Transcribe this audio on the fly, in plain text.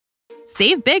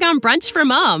Save big on brunch for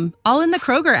mom, all in the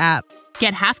Kroger app.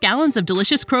 Get half gallons of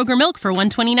delicious Kroger milk for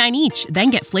 $1.29 each.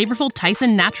 Then get flavorful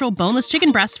Tyson natural boneless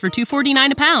chicken breasts for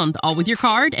 $2.49 a pound, all with your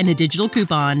card and a digital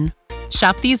coupon.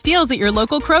 Shop these deals at your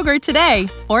local Kroger today,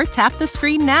 or tap the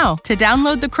screen now to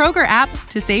download the Kroger app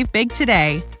to save big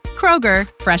today. Kroger,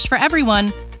 fresh for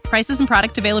everyone. Prices and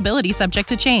product availability subject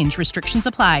to change. Restrictions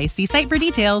apply. See site for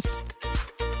details.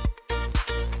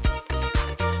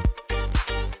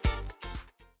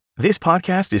 This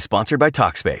podcast is sponsored by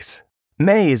Talkspace.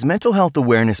 May is Mental Health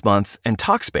Awareness Month, and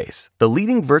Talkspace, the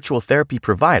leading virtual therapy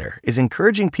provider, is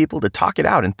encouraging people to talk it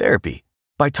out in therapy.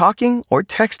 By talking or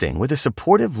texting with a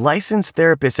supportive, licensed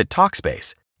therapist at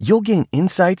Talkspace, you'll gain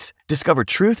insights, discover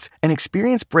truths, and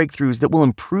experience breakthroughs that will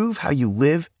improve how you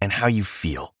live and how you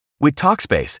feel. With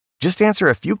Talkspace, just answer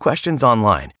a few questions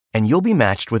online, and you'll be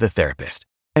matched with a therapist.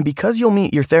 And because you'll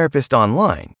meet your therapist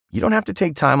online, you don't have to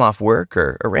take time off work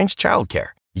or arrange childcare.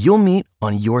 You'll meet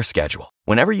on your schedule,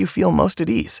 whenever you feel most at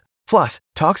ease. Plus,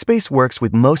 Talkspace works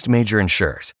with most major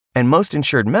insurers, and most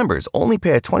insured members only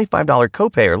pay a $25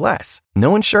 copay or less.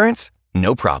 No insurance?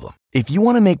 No problem. If you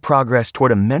want to make progress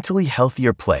toward a mentally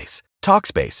healthier place,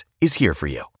 Talkspace is here for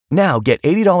you. Now get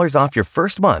 $80 off your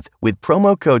first month with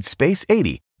promo code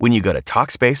SPACE80 when you go to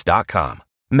Talkspace.com.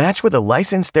 Match with a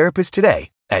licensed therapist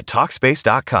today at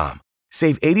Talkspace.com.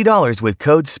 Save $80 with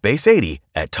code SPACE80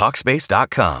 at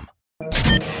Talkspace.com.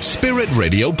 Spirit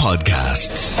Radio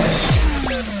Podcasts.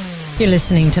 You're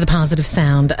listening to the positive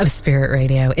sound of Spirit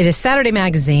Radio. It is Saturday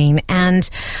Magazine, and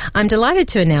I'm delighted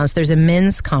to announce there's a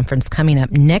men's conference coming up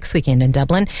next weekend in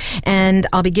Dublin, and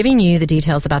I'll be giving you the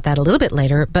details about that a little bit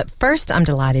later. But first, I'm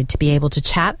delighted to be able to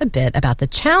chat a bit about the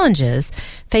challenges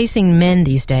facing men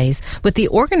these days with the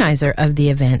organizer of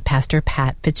the event, Pastor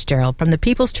Pat Fitzgerald from the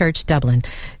People's Church Dublin.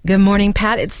 Good morning,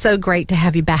 Pat. It's so great to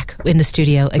have you back in the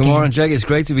studio again. Good morning, Jackie. It's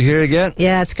great to be here again.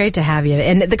 Yeah, it's great to have you.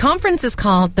 And the conference is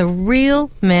called the Real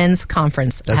Men's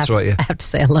Conference. That's right, yeah. I have to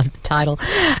say, I love the title.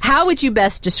 How would you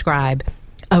best describe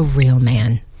a real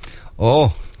man?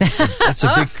 Oh,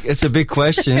 it's a big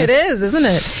question. It is, isn't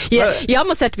it? Yeah, you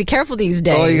almost have to be careful these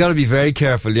days. Oh, you got to be very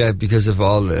careful, yeah, because of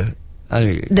all the...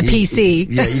 Anyway, the PC.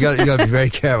 Yeah, you got to be very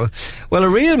careful. Well, a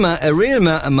real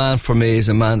man for me is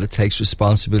a man that takes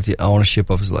responsibility and ownership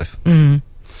of his life. Mm-hmm.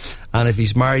 And if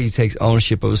he's married, he takes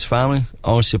ownership of his family,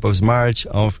 ownership of his marriage,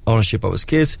 ownership of his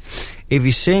kids. If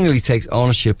he's single, he takes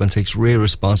ownership and takes real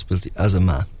responsibility as a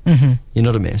man. Mm-hmm. You know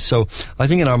what I mean? So I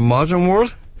think in our modern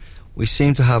world, we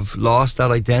seem to have lost that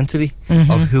identity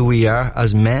of who we are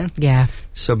as men. Yeah.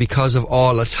 So because of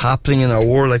all that's happening in our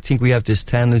world, I think we have this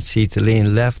tendency to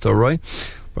lean left or right.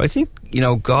 But I think,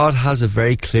 God has a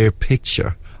very clear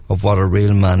picture of what a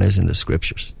real man is in the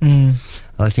scriptures. And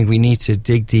I think we need to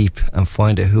dig deep and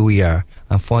find out who we are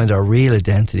and find our real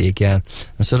identity again.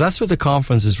 And so that's what the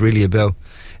conference is really about.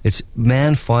 It's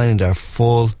men finding their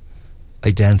full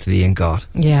identity in God.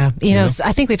 Yeah. You know,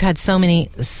 I think we've had so many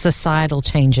societal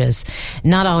changes,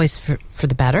 not always for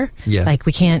the better. Yeah. Like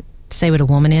we can't say what a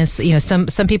woman is. You know, some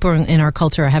people in our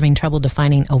culture are having trouble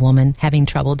defining a woman, having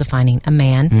trouble defining a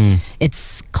man.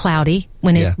 It's cloudy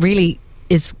when it really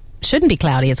shouldn't be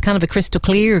cloudy. It's kind of a crystal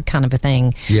clear kind of a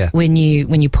thing when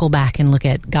you pull back and look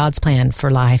at God's plan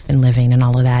for life and living and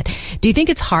all of that. Do you think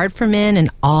it's hard for men and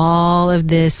all of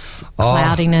this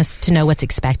cloudiness to know what's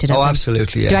expected of them? Oh,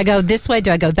 absolutely, yeah. Do I go this way?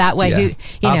 Do I go that way?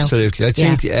 Yeah. Absolutely. I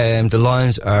think the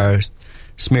lines are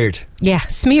smeared. Yeah,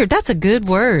 smeared. That's a good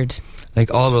word.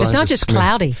 Like all the lines it's not just smeared.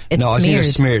 cloudy, it's smeared. I think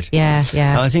it's smeared. Yeah.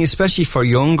 And I think especially for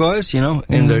young guys,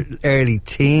 in their early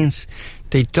teens,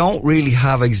 they don't really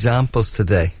have examples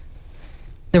today.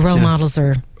 The role models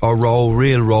are... Or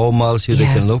real role models who they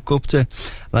can look up to. And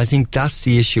I think that's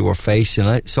the issue we're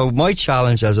facing. So my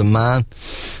challenge as a man,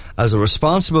 as a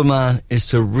responsible man, is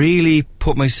to really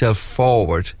put myself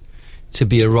forward to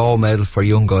be a role model for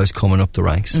young guys coming up the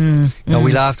ranks.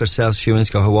 We laughed ourselves a few minutes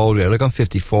ago how old we are. Like I'm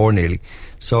 54 nearly.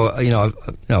 So, I've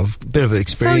a bit of an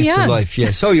experience in life. Yeah,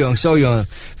 so young.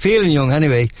 Feeling young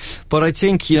anyway. But I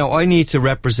think, I need to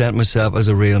represent myself as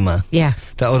a real man. Yeah.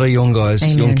 That other young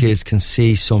guys, young kids can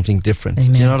see something different.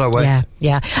 Amen. Do you know that way?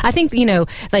 Yeah. I think,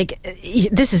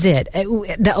 this is it.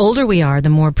 The older we are, the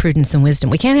more prudence and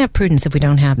wisdom. We can't have prudence if we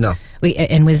don't have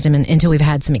and wisdom until we've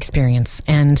had some experience.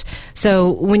 And so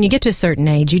when you get to a certain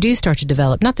age, you do start to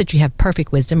develop, not that you have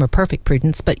perfect wisdom or perfect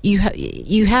prudence, but you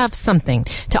have something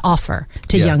to offer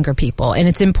to younger people. And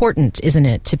it's important, isn't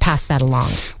it, to pass that along?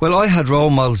 Well, I had role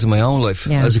models in my own life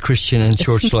as a Christian in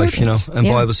church life, In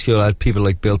Bible school, I had people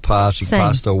like Bill Patrick,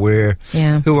 Pastor Weir,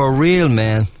 who were real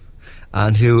men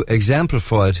and who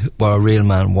exemplified what a real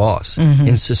man was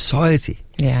in society.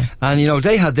 Yeah. And, you know,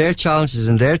 they had their challenges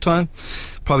in their time,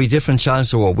 probably different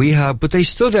challenges to what we have, but they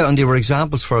stood out and they were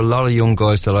examples for a lot of young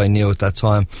guys that I knew at that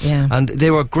time. Yeah. And they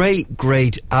were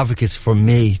great advocates for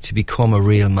me to become a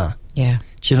real man. Yeah.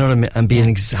 Do you know what I mean? And be an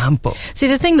example. See,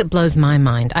 the thing that blows my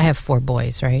mind, I have 4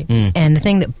 boys, right? And the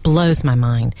thing that blows my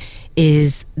mind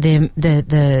is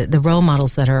the role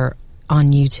models that are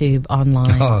on YouTube,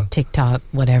 online, TikTok,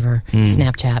 whatever,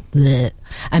 Snapchat. Bleh.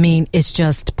 I mean, it's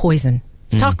just poison.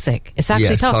 It's toxic. It's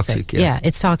actually toxic. Yeah,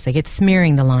 it's toxic. It's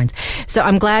smearing the lines. So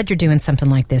I'm glad you're doing something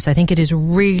like this. I think it is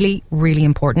really, really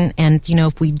important. And, you know,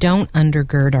 if we don't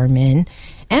undergird our men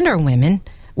and our women,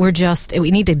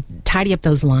 we need to tidy up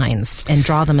those lines and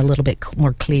draw them a little bit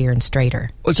more clear and straighter.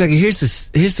 Well, Jackie, here's the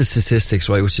statistics,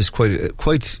 right, which is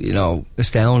quite you know,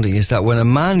 astounding, is that when a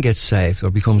man gets saved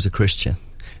or becomes a Christian,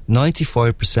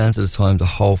 95% of the time the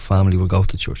whole family will go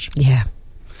to church. Yeah.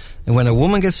 And when a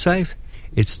woman gets saved,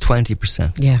 it's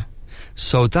 20%. Yeah.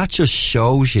 So that just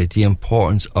shows you the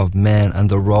importance of men and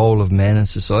the role of men in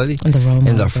society, and the role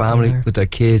in their family, with their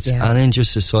kids, and in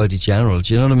just society general.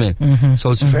 Do you know what I mean? Mm-hmm.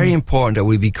 So it's very important that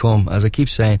we become, as I keep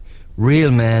saying, real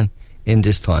men in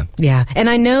this time. Yeah, and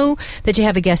I know that you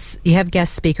have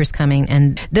guest speakers coming,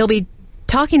 and they'll be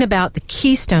talking about the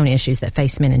keystone issues that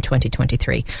face men in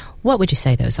 2023. What would you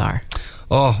say those are?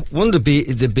 Oh, one of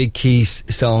the big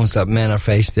keystones that men are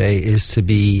faced today is to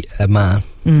be a man.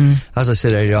 As I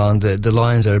said earlier on, the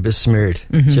lines are a bit smeared.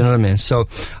 Do you know what I mean? So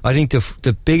I think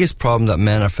the biggest problem that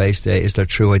men are faced today is their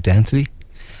true identity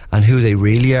and who they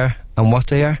really are and what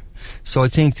they are. So I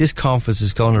think this conference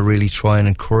is going to really try and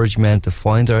encourage men to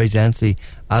find their identity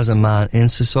as a man in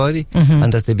society,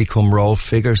 and that they become role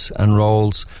figures and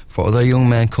roles for other young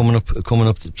men coming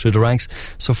up through the ranks.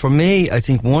 So for me, I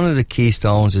think one of the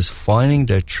keystones is finding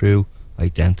their true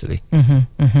identity.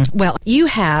 Well, you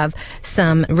have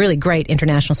some really great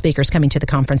international speakers coming to the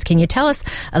conference. Can you tell us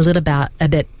a bit about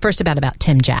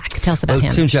Tim Jack? Tell us about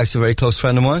him. Tim Jack's a very close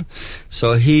friend of mine.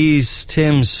 So he's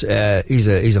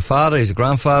a father, he's a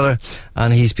grandfather,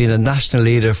 and he's been a national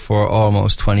leader for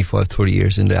almost 25-30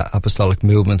 years in the apostolic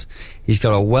movement. He's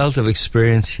got a wealth of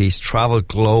experience. He's travelled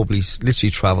globally. He's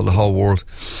literally travelled the whole world,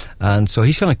 and so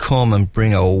he's going to come and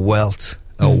bring a wealth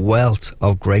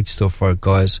of great stuff for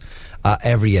guys at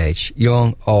every age,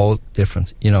 young, old,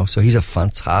 different, you know. So he's a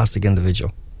fantastic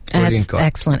individual. That's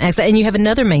excellent. And you have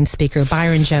another main speaker,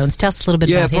 Byron Jones. Tell us a little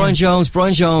bit about him. Yeah,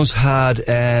 Brian Jones had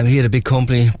a big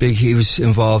company. He was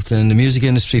involved in the music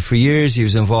industry for years. He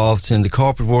was involved in the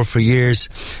corporate world for years.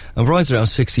 And Brian's around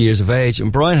 60 years of age.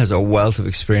 And Brian has a wealth of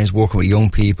experience working with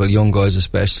young people, young guys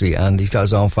especially. And he's got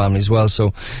his own family as well.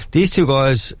 So these two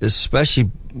guys, especially,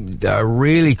 are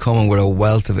really coming with a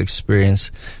wealth of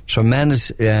experience.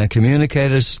 Tremendous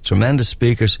communicators, tremendous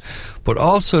speakers, but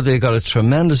also they got a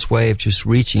tremendous way of just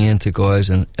reaching into guys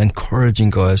and encouraging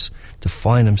guys to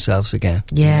find themselves again.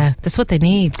 Yeah, that's what they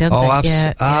need, don't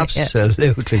they?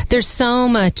 Absolutely. Yeah. There's so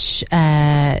much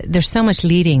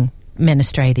leading men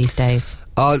astray these days.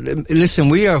 Listen,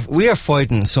 we are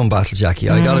fighting some battle, Jackie.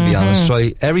 I gotta be honest,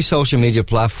 right? Every social media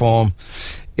platform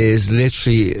is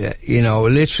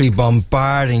literally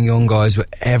bombarding young guys with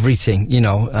everything, you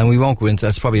know, and we won't go into that.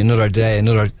 That's probably another day,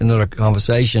 another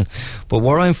conversation. But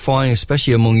what I'm finding,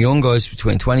 especially among young guys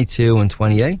between 22 and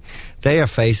 28, they are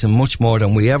facing much more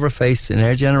than we ever faced in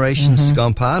our generations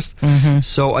gone past.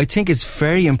 So I think it's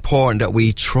very important that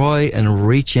we try and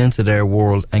reach into their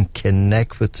world and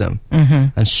connect with them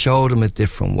and show them a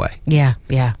different way. Yeah.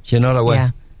 Do you know that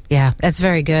way? Yeah, that's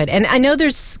very good. And I know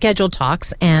there's scheduled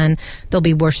talks and there'll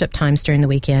be worship times during the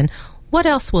weekend. What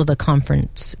else will the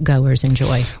conference goers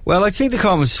enjoy? Well, I think the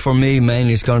conference for me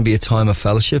mainly is going to be a time of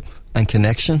fellowship and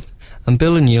connection and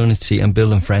building unity and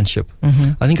building friendship.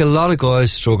 I think a lot of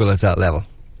guys struggle at that level,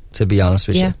 to be honest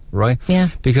with you, right? Yeah.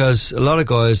 Because a lot of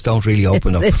guys don't really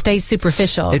open up. It stays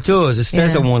superficial. It does. It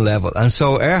stays at one level. And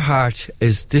so our heart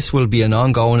is this will be an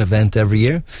ongoing event every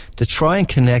year to try and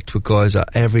connect with guys at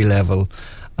every level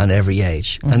and every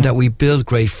age, and that we build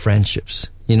great friendships,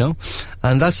 you know,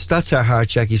 and that's our heart,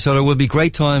 Jackie. So there will be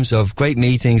great times of great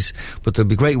meetings, but there'll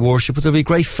be great worship, but there'll be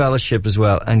great fellowship as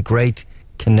well, and great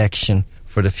connection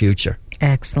for the future.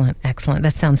 Excellent.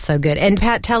 That sounds so good. And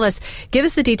Pat, give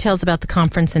us the details about the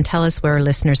conference and tell us where our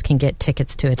listeners can get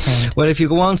tickets to attend. Well, if you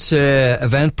go on to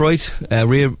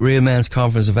Eventbrite, Real Men's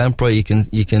Conference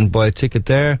Eventbrite, you can buy a ticket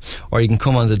there, or you can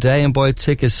come on the day and buy a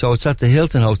ticket. So it's at the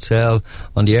Hilton Hotel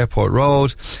on the Airport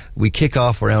Road. We kick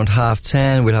off around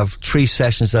 10:30. We'll have 3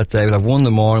 sessions that day. We'll have one in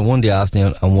the morning, one in the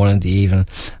afternoon, and one in the evening.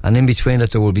 And in between that,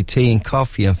 there will be tea and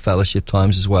coffee and fellowship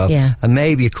times as well. Yeah. And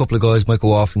maybe a couple of guys might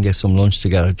go off and get some lunch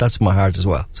together. That's my heart start as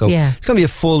well. So it's going to be a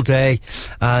full day,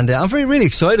 and I'm really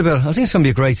excited about it. I think it's going to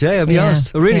be a great day, I'll be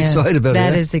honest. I'm really excited about it.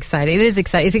 That is exciting. It is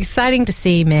exciting. It's exciting to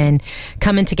see men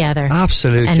coming together.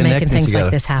 Absolutely. And making things together.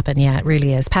 like this happen. Yeah, it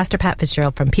really is. Pastor Pat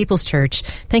Fitzgerald from People's Church,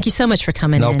 thank you so much for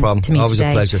coming no in problem. to me Always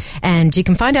today. A pleasure. And you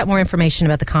can find out more information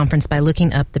about the conference by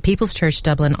looking up the People's Church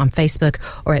Dublin on Facebook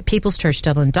or at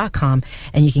peopleschurchdublin.com,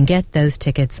 and you can get those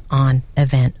tickets on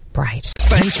Eventbrite.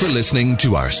 Thanks for listening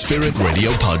to our Spirit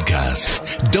Radio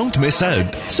podcast. Don't miss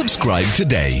out. Subscribe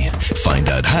today. Find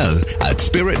out how at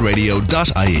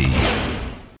spiritradio.ie.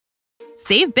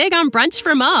 Save big on brunch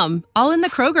for mom, all in the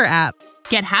Kroger app.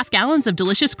 Get half gallons of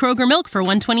delicious Kroger milk for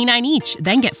 $1.29 each.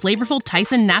 Then get flavorful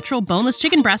Tyson natural boneless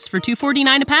chicken breasts for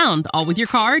 $2.49 a pound, all with your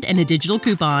card and a digital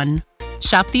coupon.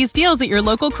 Shop these deals at your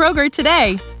local Kroger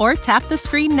today, or tap the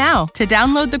screen now to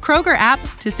download the Kroger app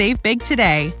to save big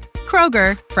today.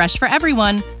 Kroger, fresh for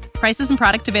everyone. Prices and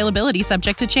product availability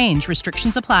subject to change.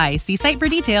 Restrictions apply. See site for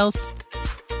details.